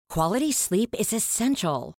Quality sleep is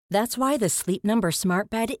essential. That's why the Sleep Number Smart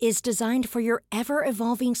Bed is designed for your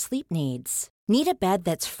ever-evolving sleep needs. Need a bed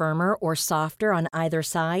that's firmer or softer on either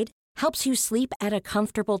side? Helps you sleep at a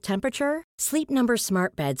comfortable temperature? Sleep Number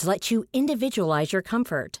Smart Beds let you individualize your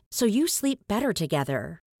comfort, so you sleep better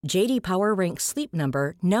together. J.D. Power ranks Sleep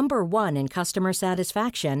Number number 1 in customer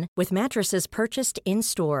satisfaction with mattresses purchased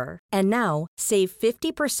in-store. And now, save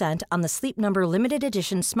 50% on the Sleep Number Limited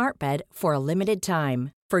Edition Smart Bed for a limited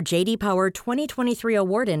time. For J.D. Power 2023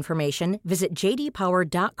 award information, visit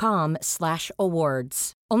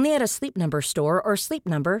jdpower.com/awards. Only at a Sleep Number store or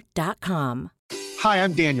sleepnumber.com. Hi,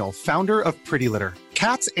 I'm Daniel, founder of Pretty Litter.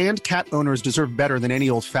 Cats and cat owners deserve better than any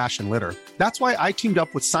old-fashioned litter. That's why I teamed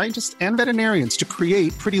up with scientists and veterinarians to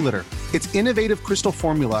create Pretty Litter. Its innovative crystal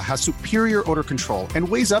formula has superior odor control and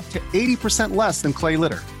weighs up to 80% less than clay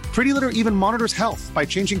litter. Pretty Litter even monitors health by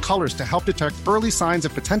changing colors to help detect early signs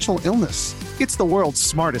of potential illness. It's the world's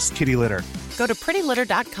smartest kitty litter. Go to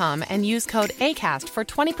prettylitter.com and use code ACAST for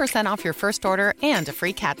 20% off your first order and a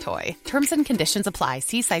free cat toy. Terms and conditions apply.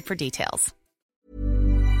 See site for details.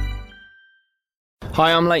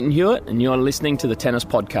 Hi, I'm Leighton Hewitt, and you're listening to the Tennis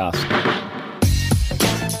Podcast.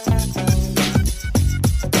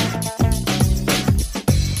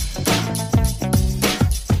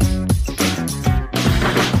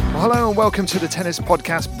 Hello and welcome to the Tennis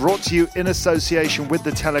Podcast, brought to you in association with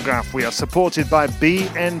The Telegraph. We are supported by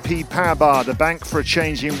BNP Paribas, the bank for a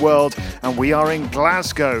changing world, and we are in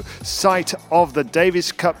Glasgow, site of the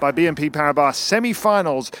Davis Cup by BNP Paribas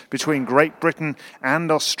semi-finals between Great Britain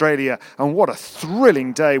and Australia. And what a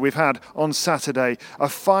thrilling day we've had on Saturday. A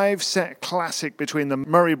 5-set classic between the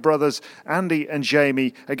Murray brothers, Andy and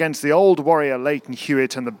Jamie, against the old warrior Leighton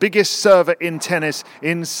Hewitt and the biggest server in tennis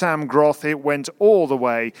in Sam Groth. It went all the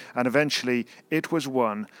way, and eventually it was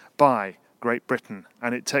won by Great Britain.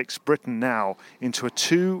 And it takes Britain now into a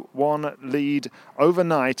 2-1 lead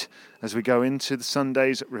overnight as we go into the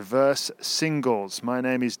Sunday's reverse singles. My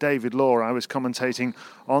name is David Law. I was commentating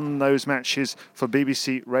on those matches for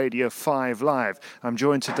BBC Radio 5 Live. I'm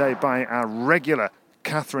joined today by our regular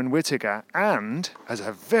Catherine Whittaker, and as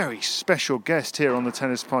a very special guest here on the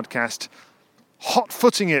Tennis Podcast,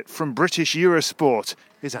 hot-footing it from British Eurosport,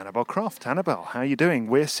 is Annabel Croft. Annabel, how are you doing?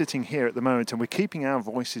 We're sitting here at the moment and we're keeping our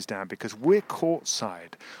voices down because we're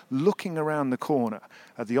courtside looking around the corner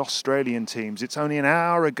at the Australian teams. It's only an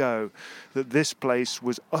hour ago that this place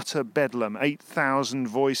was utter bedlam, 8,000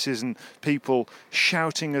 voices and people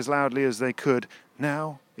shouting as loudly as they could.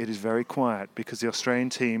 Now it is very quiet because the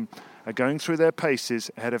Australian team are going through their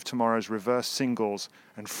paces ahead of tomorrow's reverse singles.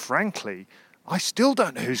 And frankly, I still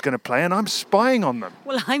don't know who's going to play, and I'm spying on them.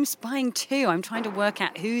 Well, I'm spying too. I'm trying to work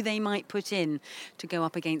out who they might put in to go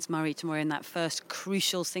up against Murray tomorrow in that first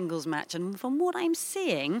crucial singles match. And from what I'm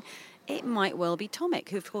seeing, it might well be Tomic,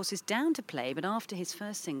 who, of course, is down to play. But after his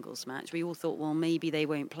first singles match, we all thought, well, maybe they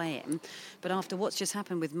won't play him. But after what's just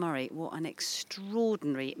happened with Murray, what an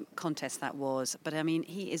extraordinary contest that was. But, I mean,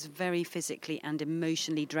 he is very physically and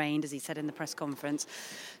emotionally drained, as he said in the press conference.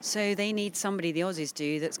 So they need somebody, the Aussies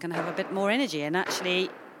do, that's going to have a bit more energy. And actually,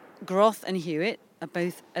 Groth and Hewitt are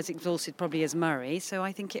both as exhausted probably as Murray, so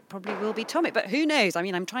I think it probably will be Tomic. But who knows? I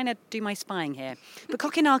mean, I'm trying to do my spying here. But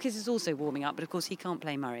Kokkinakis is also warming up, but of course he can't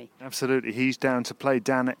play Murray. Absolutely. He's down to play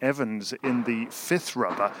Dan Evans in the fifth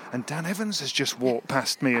rubber, and Dan Evans has just walked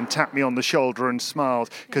past me and tapped me on the shoulder and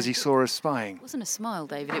smiled because he saw us spying. It wasn't a smile,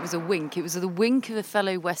 David. It was a wink. It was the wink of a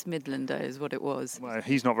fellow West Midlander is what it was. Well,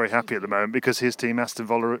 he's not very happy at the moment because his team, Aston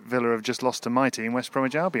Villa, have just lost to my team, West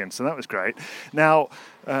Bromwich Albion, so that was great. Now,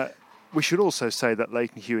 we should also say that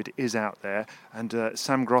Leighton Hewitt is out there and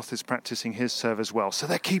Sam Groth is practising his serve as well. So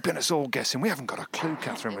they're keeping us all guessing. We haven't got a clue,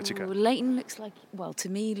 Catherine Whittaker. Leighton looks like, well, to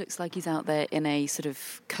me, looks like he's out there in a sort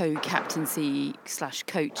of co-captaincy /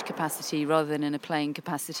 coach capacity rather than in a playing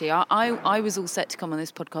capacity. I was all set to come on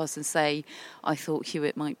this podcast and say I thought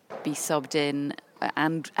Hewitt might be subbed in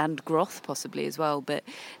and Groth possibly as well, but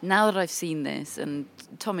now that I've seen this, and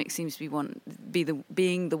Tomic seems to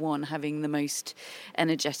being the one having the most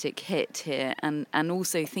energetic hit here, and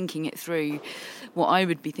also thinking it through, what I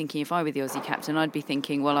would be thinking if I were the Aussie captain, I'd be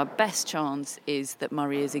thinking, well, our best chance is that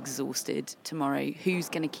Murray is exhausted tomorrow. Who's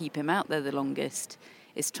going to keep him out there the longest?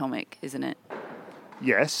 Is Tomic, isn't it?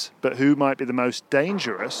 Yes, but who might be the most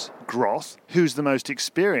dangerous? Groth. Who's the most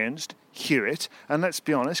experienced? Hewitt. And let's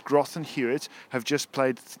be honest, Groth and Hewitt have just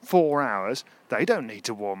played 4 hours. They don't need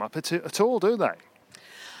to warm up at all, do they?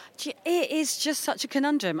 It is just such a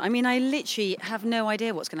conundrum. I mean, I literally have no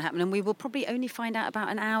idea what's going to happen, and we will probably only find out about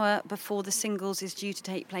an hour before the singles is due to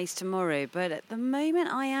take place tomorrow. But at the moment,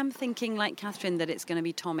 I am thinking, like Catherine, that it's going to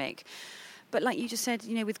be Tomic. But like you just said,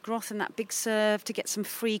 with Groth and that big serve to get some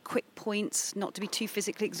free, quick points, not to be too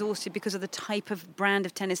physically exhausted because of the type of brand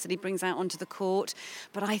of tennis that he brings out onto the court.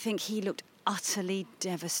 But I think he looked utterly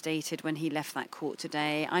devastated when he left that court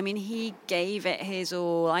today. I mean, he gave it his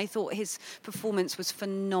all. I thought his performance was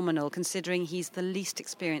phenomenal, considering he's the least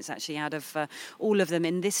experienced actually out of all of them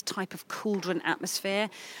in this type of cauldron atmosphere.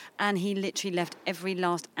 And he literally left every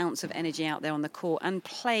last ounce of energy out there on the court and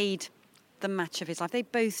played the match of his life. They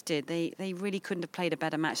both did. They really couldn't have played a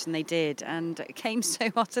better match than they did, and came so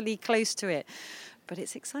utterly close to it. But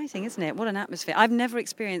it's exciting, isn't it? What an atmosphere. I've never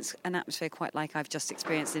experienced an atmosphere quite like I've just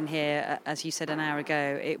experienced in here, as you said an hour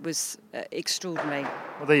ago. It was extraordinary.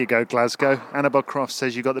 Well, there you go, Glasgow. Annabel Croft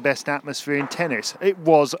says you got the best atmosphere in tennis. It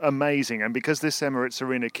was amazing. And because this Emirates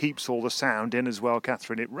Arena keeps all the sound in as well,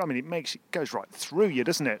 Catherine, it goes right through you,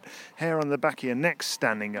 doesn't it? Hair on the back of your neck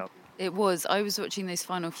standing up. It was. I was watching those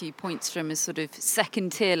final few points from a sort of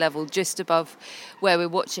second tier level, just above where we're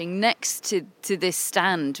watching, next to this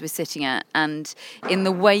stand we're sitting at. And in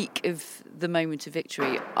the wake of the moment of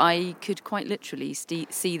victory, I could quite literally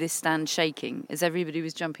see this stand shaking as everybody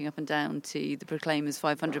was jumping up and down to the Proclaimers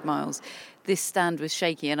 500 miles. This stand was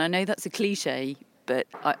shaking. And I know that's a cliche, but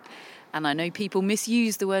I know people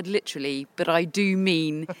misuse the word literally, but I do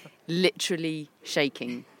mean literally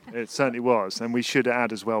shaking. It certainly was, and we should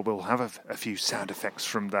add as well, we'll have a few sound effects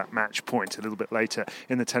from that match point a little bit later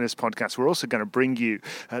in the tennis podcast. We're also going to bring you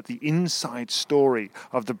the inside story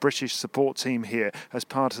of the British support team here as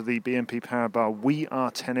part of the BNP Paribas We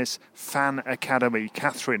Are Tennis Fan Academy.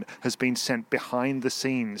 Catherine has been sent behind the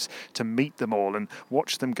scenes to meet them all and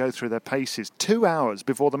watch them go through their paces 2 hours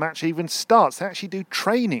before the match even starts. They actually do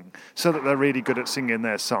training so that they're really good at singing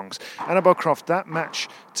their songs. Annabel Croft, that match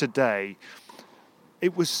today,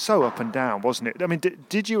 it was so up and down, wasn't it? I mean,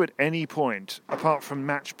 did you at any point, apart from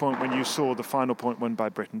match point when you saw the final point won by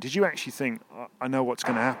Britain, did you actually think, I know what's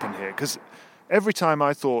going to happen here? Because every time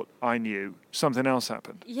I thought I knew, something else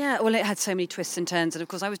happened. Yeah, well, it had so many twists and turns. And, of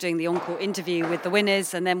course, I was doing the encore interview with the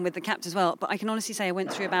winners and then with the captain as well. But I can honestly say I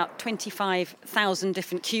went through about 25,000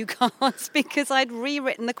 different cue cards because I'd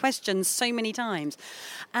rewritten the questions so many times.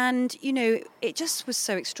 And, it just was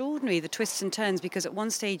so extraordinary, the twists and turns, because at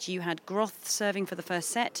one stage you had Groth serving for the first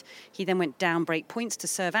set. He then went down break points to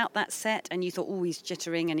serve out that set. And you thought, he's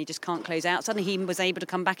jittering and he just can't close out. Suddenly he was able to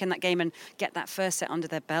come back in that game and get that first set under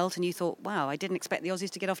their belt. And you thought, wow, I didn't expect the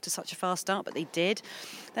Aussies to get off to such a fast start, but they did.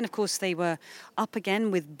 Then, of course, they were up again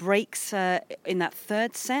with breaks in that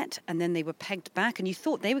third set, and then they were pegged back, and you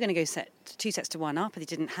thought they were going to go 2-1 up, but it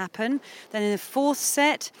didn't happen. Then in the fourth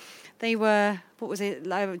set, they were,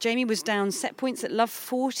 Jamie was down set points at love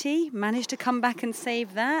 40, managed to come back and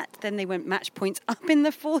save that. Then they went match points up in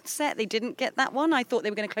the fourth set. They didn't get that one. I thought they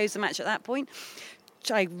were going to close the match at that point.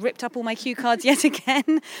 I ripped up all my cue cards yet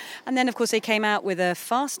again. And then, of course, they came out with a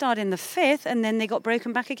fast start in the fifth, and then they got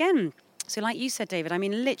broken back again. So like you said, David, I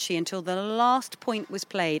mean, literally until the last point was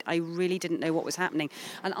played, I really didn't know what was happening.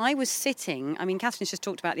 And I was sitting, Catherine's just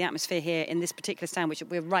talked about the atmosphere here in this particular stand, which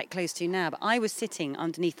we're right close to now, but I was sitting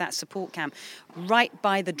underneath that support cam right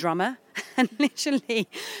by the drummer. And literally,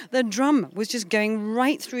 the drum was just going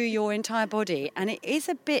right through your entire body. And it is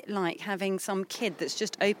a bit like having some kid that's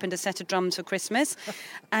just opened a set of drums for Christmas.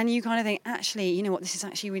 And you kind of think, actually, you know what, this is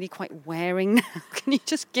actually really quite wearing now. Can you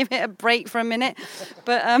just give it a break for a minute?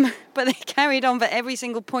 But they carried on for every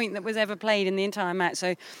single point that was ever played in the entire match.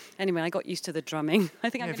 So anyway, I got used to the drumming. I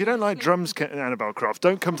think if you don't like drums, Annabel Croft,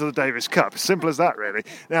 don't come to the Davis Cup. Simple as that, really.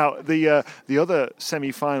 Now, the other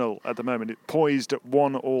semi-final at the moment, it poised at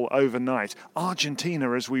 1-1 overnight.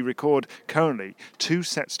 Argentina, as we record currently,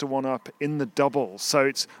 2-1 up in the doubles.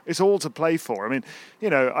 So it's all to play for. I mean,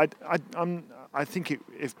 I think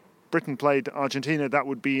if Britain played Argentina, that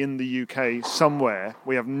would be in the UK somewhere.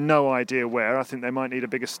 We have no idea where. I think they might need a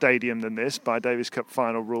bigger stadium than this by Davis Cup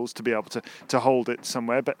final rules to be able to hold it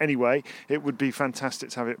somewhere. But anyway, it would be fantastic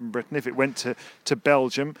to have it in Britain. If it went to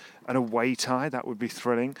Belgium, an away tie, that would be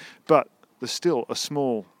thrilling. But there's still a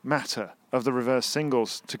small matter of the reverse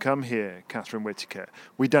singles to come here, Catherine Whitaker.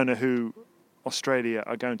 We don't know who Australia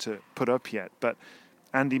are going to put up yet, but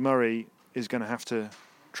Andy Murray is going to have to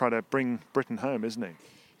try to bring Britain home, isn't he?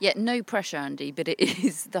 Yeah, no pressure, Andy, but it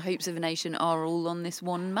is the hopes of a nation are all on this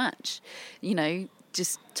one match.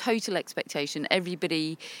 Just total expectation.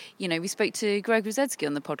 Everybody, we spoke to Greg Rosetsky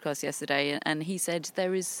on the podcast yesterday, and he said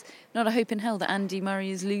there is not a hope in hell that Andy Murray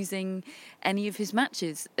is losing any of his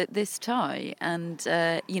matches at this tie. And,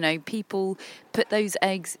 people put those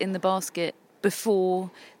eggs in the basket before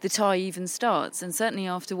the tie even starts. And certainly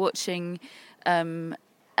after watching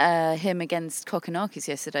him against Kokkinakis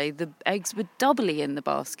yesterday, the eggs were doubly in the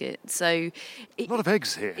basket. So a lot of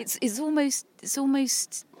eggs here. It's almost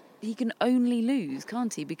he can only lose,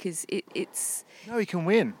 can't he? Because it's... No, he can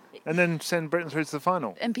win and then send Britain through to the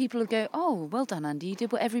final. And people will go, oh, well done, Andy. You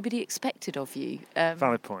did what everybody expected of you.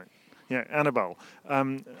 Valid point. Yeah, Annabelle. I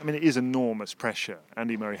mean, it is enormous pressure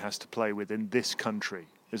Andy Murray has to play with in this country,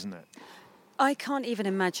 isn't it? I can't even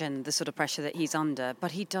imagine the sort of pressure that he's under,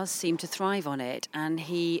 but he does seem to thrive on it, and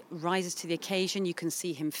he rises to the occasion. You can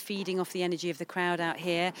see him feeding off the energy of the crowd out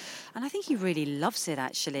here, and I think he really loves it,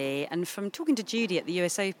 actually. And from talking to Judy at the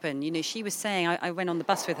US Open, she was saying, I went on the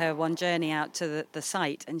bus with her one journey out to the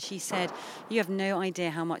site, and she said, you have no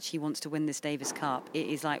idea how much he wants to win this Davis Cup. It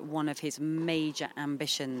is like one of his major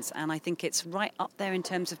ambitions, and I think it's right up there in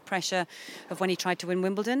terms of pressure of when he tried to win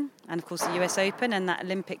Wimbledon, and of course the US Open and that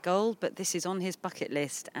Olympic gold, but this is on his bucket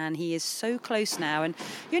list, and he is so close now, and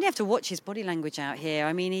you only have to watch his body language out here.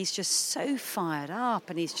 I mean, he's just so fired up,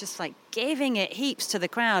 and he's just like giving it heaps to the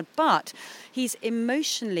crowd, but he's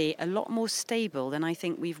emotionally a lot more stable than I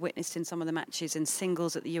think we've witnessed in some of the matches in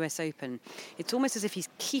singles at the US Open. It's almost as if he's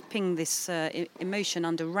keeping this emotion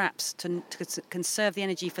under wraps to conserve the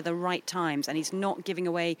energy for the right times, and he's not giving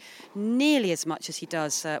away nearly as much as he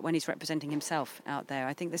does when he's representing himself out there.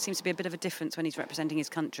 I think there seems to be a bit of a difference when he's representing his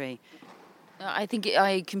country. I think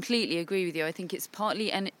I completely agree with you. I think it's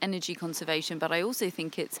partly energy conservation, but I also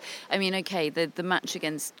think the match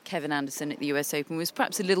against Kevin Anderson at the US Open was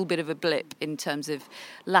perhaps a little bit of a blip in terms of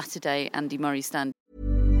latter-day Andy Murray standard.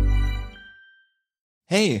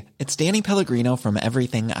 Hey, it's Danny Pellegrino from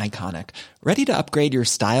Everything Iconic. Ready to upgrade your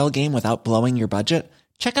style game without blowing your budget?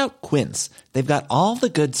 Check out Quince. They've got all the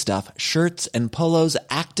good stuff, shirts and polos,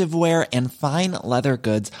 activewear, and fine leather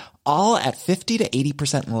goods, all at 50 to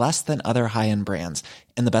 80% less than other high-end brands.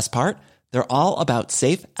 And the best part? They're all about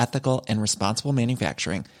safe, ethical, and responsible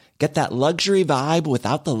manufacturing. Get that luxury vibe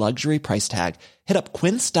without the luxury price tag. Hit up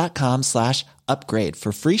quince.com/upgrade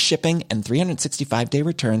for free shipping and 365-day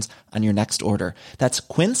returns on your next order. That's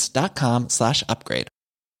quince.com/upgrade.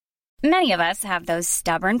 Many of us have those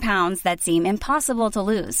stubborn pounds that seem impossible to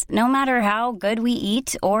lose, no matter how good we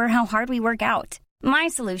eat or how hard we work out. My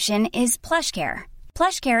solution is PlushCare.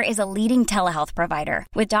 PlushCare is a leading telehealth provider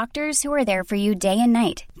with doctors who are there for you day and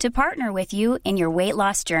night to partner with you in your weight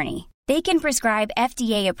loss journey. They can prescribe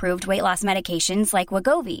FDA-approved weight loss medications like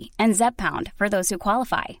Wegovy and Zepbound for those who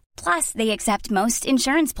qualify. Plus, they accept most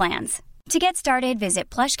insurance plans. To get started, visit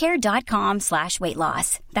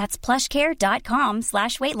plushcare.com/weightloss. That's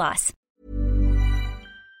plushcare.com/weightloss.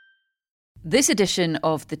 This edition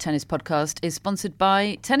of the Tennis Podcast is sponsored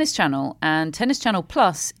by Tennis Channel, and Tennis Channel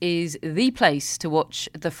Plus is the place to watch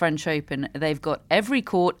the French Open. They've got every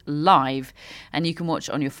court live, and you can watch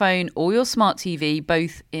on your phone or your smart TV,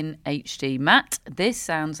 both in HD. Matt, this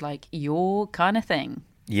sounds like your kind of thing.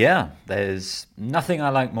 Yeah, there's nothing I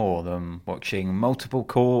like more than watching multiple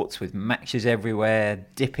courts with matches everywhere,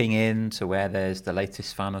 dipping in to where there's the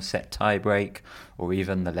latest final set tiebreak or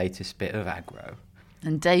even the latest bit of aggro.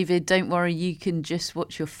 And David, don't worry, you can just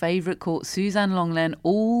watch your favourite court, Suzanne Lenglen,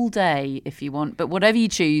 all day if you want. But whatever you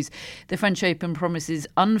choose, the French Open promises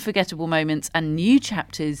unforgettable moments and new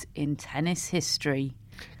chapters in tennis history.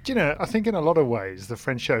 Do you know, I think in a lot of ways the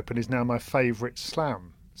French Open is now my favourite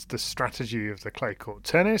slam. It's the strategy of the clay court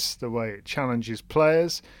tennis, the way it challenges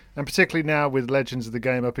players, and particularly now with legends of the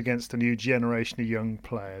game up against a new generation of young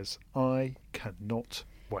players. I cannot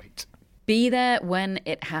wait. Be there when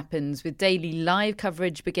it happens with daily live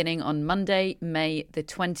coverage beginning on Monday, May the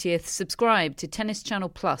 20th. Subscribe to Tennis Channel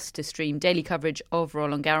Plus to stream daily coverage of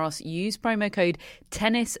Roland Garros. Use promo code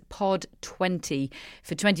TennisPod20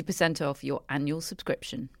 for 20% off your annual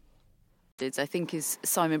subscription. I think, as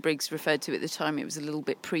Simon Briggs referred to at the time, it was a little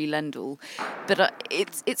bit pre-Lendl. But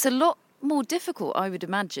it's a lot more difficult, I would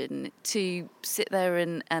imagine, to sit there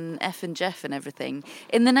and F and Jeff and everything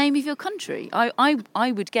in the name of your country.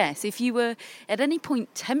 I would guess if you were at any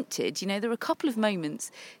point tempted, there were a couple of moments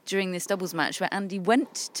during this doubles match where Andy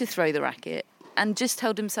went to throw the racket and just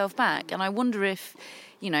held himself back. And I wonder if,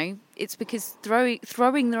 it's because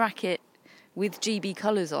throwing the racket with GB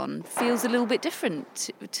colours on feels a little bit different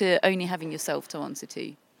to only having yourself to answer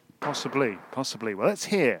to. Possibly. Well, let's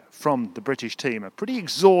hear from the British team, a pretty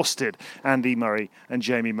exhausted Andy Murray and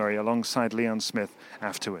Jamie Murray alongside Leon Smith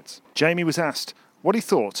afterwards. Jamie was asked what he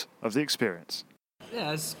thought of the experience.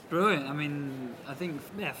 Yeah, it's brilliant. I mean, I think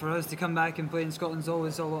for us to come back and play in Scotland's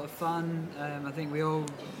always a lot of fun. I think we all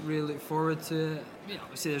really look forward to it.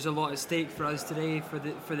 Obviously there's a lot at stake for us today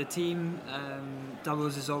for the team.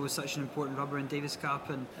 Doubles is always such an important rubber in Davis Cup,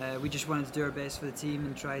 and we just wanted to do our best for the team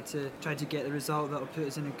and try to get the result that will put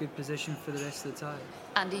us in a good position for the rest of the tie.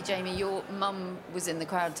 Andy, Jamie, your mum was in the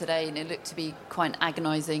crowd today, and it looked to be quite an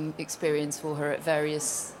agonising experience for her at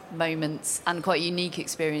various moments, and quite a unique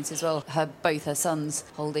experience as well. Both her sons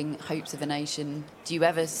holding hopes of a nation. Do you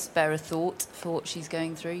ever spare a thought for what she's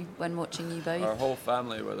going through when watching you both? Our whole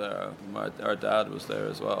family were there. Our dad was there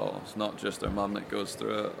as well. It's not just our mum that goes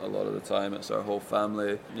through it a lot of the time, it's our whole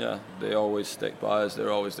family. Yeah, they always stick by us,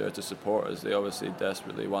 they're always there to support us. They obviously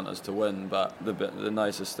desperately want us to win, but the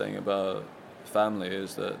nicest thing about family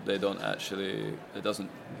is that it doesn't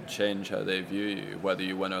change how they view you, whether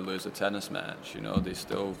you win or lose a tennis match. They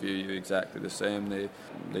still view you exactly the same.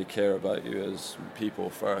 They care about you as people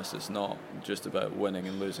first. It's not just about winning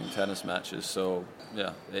and losing tennis matches. So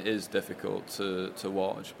yeah, it is difficult to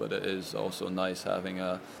watch, but it is also nice having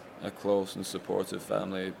a close and supportive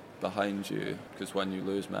family behind you, because when you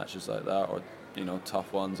lose matches like that, or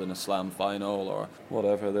tough ones in a slam final or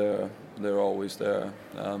whatever, they're always there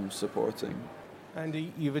supporting.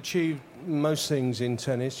 Andy, you've achieved most things in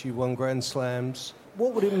tennis. You've won Grand Slams.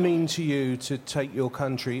 What would it mean to you to take your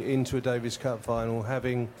country into a Davis Cup final,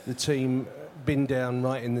 having the team been down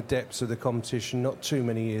right in the depths of the competition not too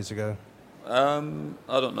many years ago?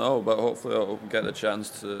 I don't know, but hopefully I'll get a chance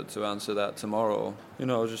to answer that tomorrow.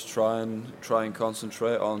 Just try and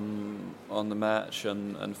concentrate on the match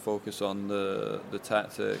and focus on the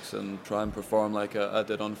tactics and try and perform like I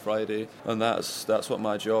did on Friday. And that's what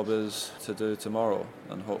my job is to do tomorrow,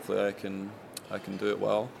 and hopefully I can do it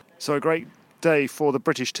well. So a great day for the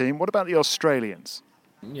British team. What about the Australians?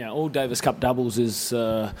 Yeah, all Davis Cup doubles is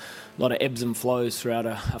a lot of ebbs and flows throughout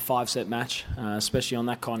a 5-set match, especially on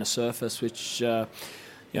that kind of surface, which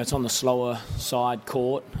it's on the slower side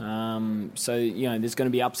court. So there's going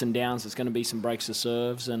to be ups and downs. There's going to be some breaks of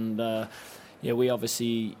serves, and we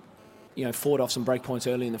obviously fought off some break points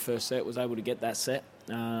early in the first set. Was able to get that set.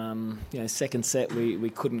 Second set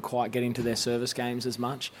we couldn't quite get into their service games as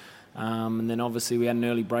much, and then obviously we had an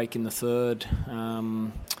early break in the third.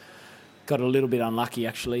 Got a little bit unlucky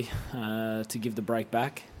actually to give the break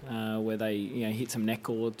back where they hit some net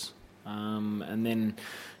cords, and then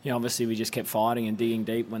obviously we just kept fighting and digging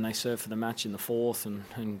deep when they served for the match in the fourth, and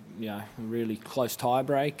a really close tie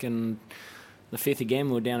break, and the fifth again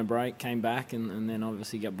we were down a break, came back, and then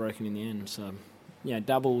obviously got broken in the end. So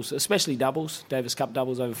doubles, especially doubles, Davis Cup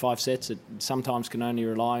doubles over 5 sets, it sometimes can only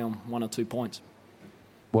rely on 1 or 2 points.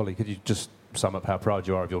 Wally, could you just sum up how proud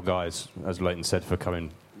you are of your guys, as Leighton said, for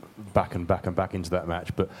coming back into that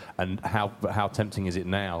match, and how tempting is it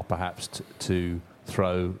now perhaps to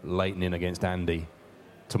throw Leighton in against Andy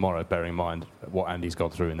tomorrow, bearing in mind what Andy's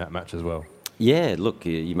gone through in that match as well? Yeah, look,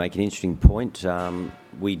 you make an interesting point.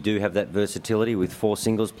 We do have that versatility with 4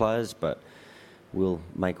 singles players, but we'll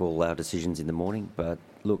make all our decisions in the morning. But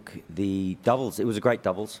look, the doubles, it was a great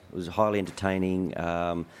doubles. It was highly entertaining.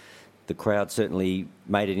 The crowd certainly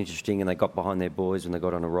made it interesting, and they got behind their boys when they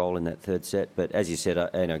got on a roll in that third set. But as you said,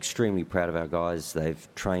 extremely proud of our guys. They've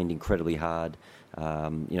trained incredibly hard.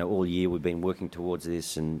 All year we've been working towards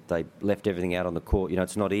this, and they left everything out on the court.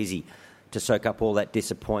 It's not easy to soak up all that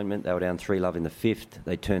disappointment. They were down 3-love in the fifth.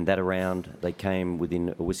 They turned that around. They came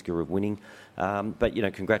within a whisker of winning. But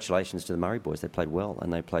congratulations to the Murray boys. They played well,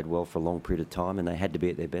 and they played well for a long period of time, and they had to be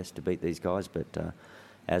at their best to beat these guys. But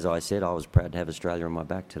as I said, I was proud to have Australia on my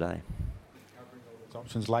back today.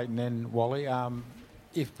 Options, Leighton and Wally.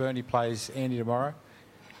 If Bernie plays Andy tomorrow,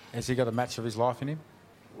 has he got a match of his life in him?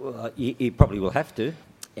 Well, he probably will have to.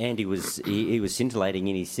 Andy was scintillating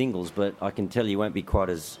in his singles, but I can tell you he won't be quite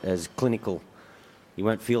as clinical. He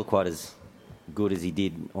won't feel quite as good as he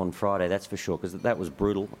did on Friday, that's for sure, because that was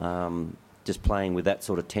brutal. Just playing with that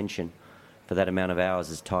sort of tension for that amount of hours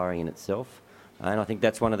is tiring in itself. And I think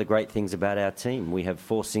that's one of the great things about our team. We have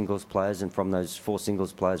 4 singles players, and from those 4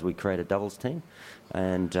 singles players we create a doubles team.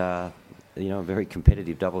 And, a very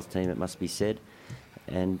competitive doubles team, it must be said.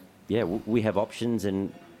 And, we have options,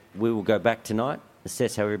 and we will go back tonight,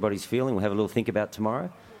 assess how everybody's feeling. We'll have a little think about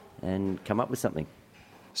tomorrow and come up with something.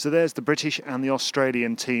 So there's the British and the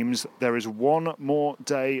Australian teams. There is one more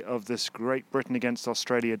day of this Great Britain against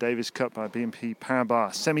Australia Davis Cup by BNP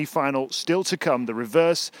Paribas semi-final still to come. The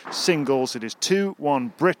reverse singles. It is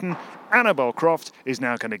 2-1 Britain. Annabel Croft is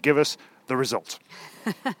now going to give us the result.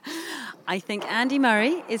 I think Andy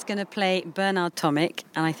Murray is going to play Bernard Tomic,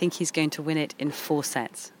 and I think he's going to win it in 4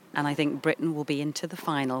 sets. And I think Britain will be into the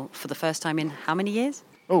final for the first time in how many years?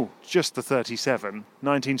 Oh, just the 37,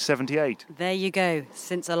 1978. There you go,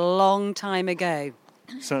 since a long time ago.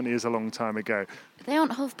 Certainly is a long time ago. They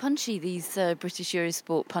aren't half punchy, these British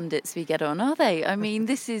Eurosport pundits we get on, are they? I mean,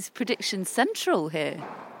 this is prediction central here.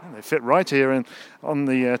 And they fit right here on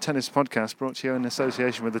the Tennis Podcast, brought to you in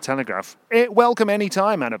association with The Telegraph. Welcome any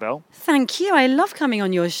time, Annabelle. Thank you. I love coming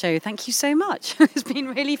on your show. Thank you so much. It's been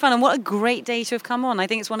really fun. And what a great day to have come on. I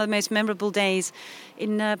think it's one of the most memorable days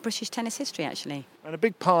in British tennis history, actually. And a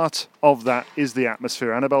big part of that is the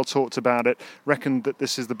atmosphere. Annabelle talked about it, reckoned that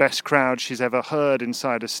this is the best crowd she's ever heard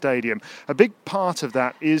inside a stadium. A big part of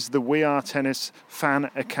that is the We Are Tennis Fan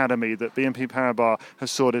Academy that BNP Paribas has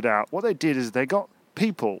sorted out. What they did is they got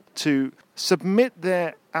people to submit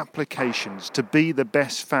their applications to be the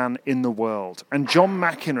best fan in the world. And John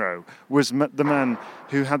McEnroe was the man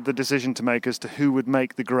who had the decision to make as to who would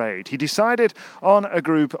make the grade. He decided on a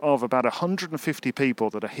group of about 150 people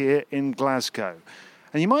that are here in Glasgow.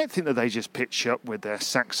 And you might think that they just pitch up with their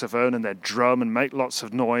saxophone and their drum and make lots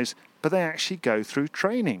of noise, but they actually go through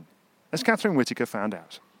training, as Catherine Whitaker found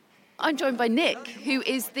out. I'm joined by Nick, who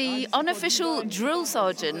is the unofficial drill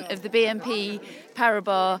sergeant of the BNP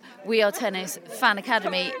Paribas We Are Tennis Fan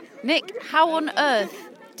Academy. Nick, how on earth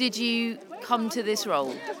did you come to this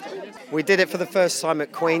role? We did it for the first time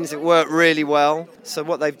at Queen's. It worked really well. So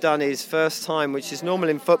what they've done is first time, which is normal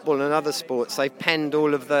in football and other sports, they've penned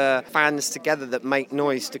all of the fans together that make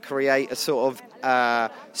noise to create a sort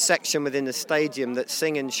of section within the stadium that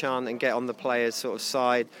sing and chant and get on the players' sort of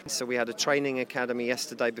side. So we had a training academy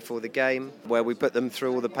yesterday before the game where we put them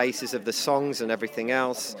through all the paces of the songs and everything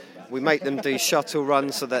else. We make them do shuttle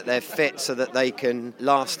runs so that they're fit, so that they can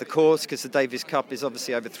last the course, because the Davis Cup is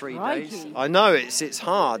obviously over 3 days. I know it's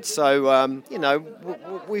hard, so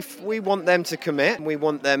we want them to commit. We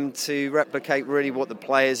want them to replicate really what the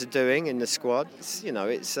players are doing in the squad.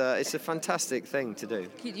 It's a fantastic thing to do.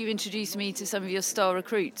 Could you introduce me to some of your star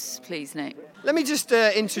recruits, please, Nick? Let me just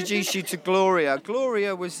introduce you to Gloria.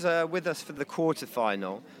 Gloria was with us for the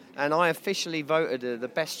quarterfinal. And I officially voted her the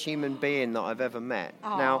best human being that I've ever met.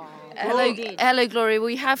 Aww. Now, hello, Gloria.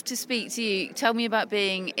 We have to speak to you. Tell me about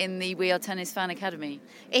being in the We Are Tennis Fan Academy.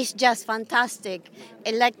 It's just fantastic.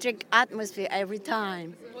 Electric atmosphere every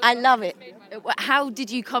time. I love it. How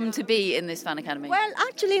did you come to be in this fan academy? Well,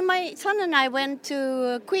 actually, my son and I went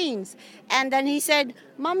to Queen's, and then he said,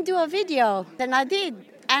 "Mom, do a video." Then I did.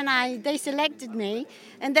 And they selected me,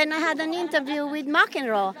 and then I had an interview with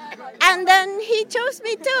McEnroe, and then he chose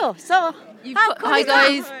me too. So, hi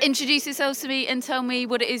guys, introduce yourselves to me and tell me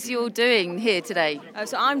what it is you're doing here today.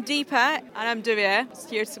 So I'm Deepa, and I'm Divya,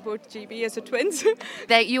 here to support GB as a twins.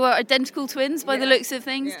 You are identical twins by the looks of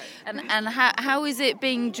things. Yeah. And how is it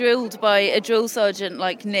being drilled by a drill sergeant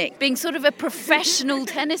like Nick? Being sort of a professional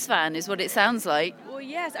tennis fan is what it sounds like. Well,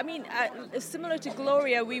 yes, I mean, similar to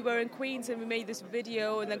Gloria, we were in Queen's and we made this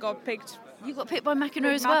video and then got picked. You got picked by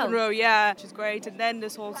McEnroe as well? McEnroe, yeah, which is great. And then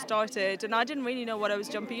this all started, and I didn't really know what I was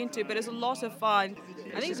jumping into, but it's a lot of fun.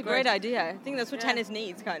 I think it's a great idea. I think that's what tennis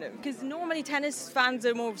needs, kind of. Because normally tennis fans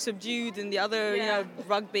are more subdued than the other,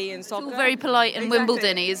 rugby and soccer. It's all very polite and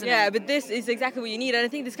Wimbledon-y, isn't it? Yeah, but this is exactly what you need, and I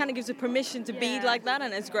think this kind of gives you permission to be like that,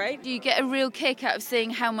 and it's great. Do you get a real kick out of seeing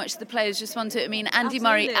how much the players respond to it? I mean, Andy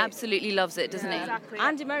Murray absolutely loves it, doesn't he? Exactly.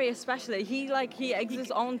 Andy Murray especially, he exits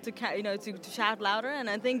on to shout louder, and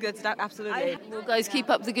I think that's absolutely. Well, guys, keep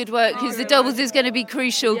up the good work, because the doubles is going to be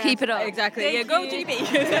crucial. Yes, keep it up. Exactly. Yeah, go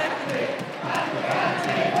GB.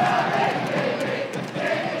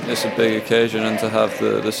 It's a big occasion, and to have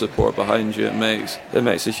the support behind you, it makes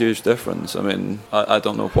a huge difference. I mean, I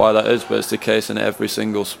don't know why that is, but it's the case in every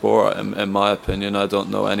single sport, in my opinion. I don't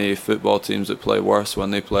know any football teams that play worse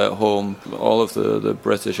when they play at home. All of the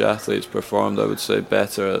British athletes performed, I would say,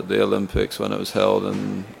 better at the Olympics when it was held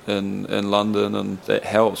in London, and it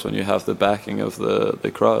helps when you have the backing of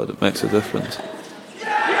the crowd. It makes a difference.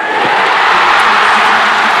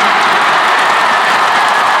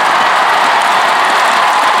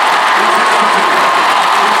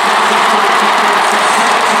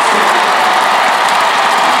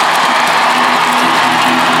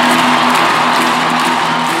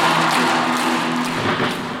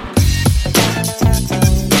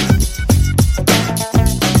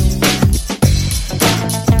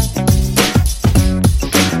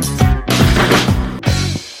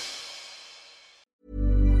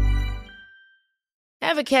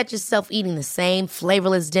 Ever catch yourself eating the same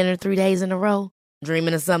flavorless dinner 3 days in a row?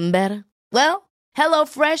 Dreaming of something better? Well,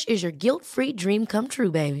 HelloFresh is your guilt-free dream come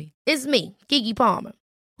true, baby. It's me, Keke Palmer.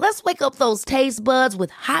 Let's wake up those taste buds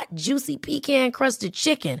with hot, juicy pecan-crusted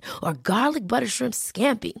chicken or garlic butter shrimp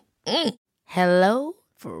scampi. Hello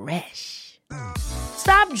Fresh.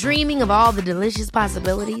 Stop dreaming of all the delicious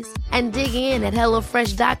possibilities and dig in at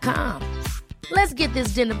HelloFresh.com. Let's get this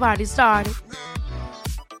dinner party started.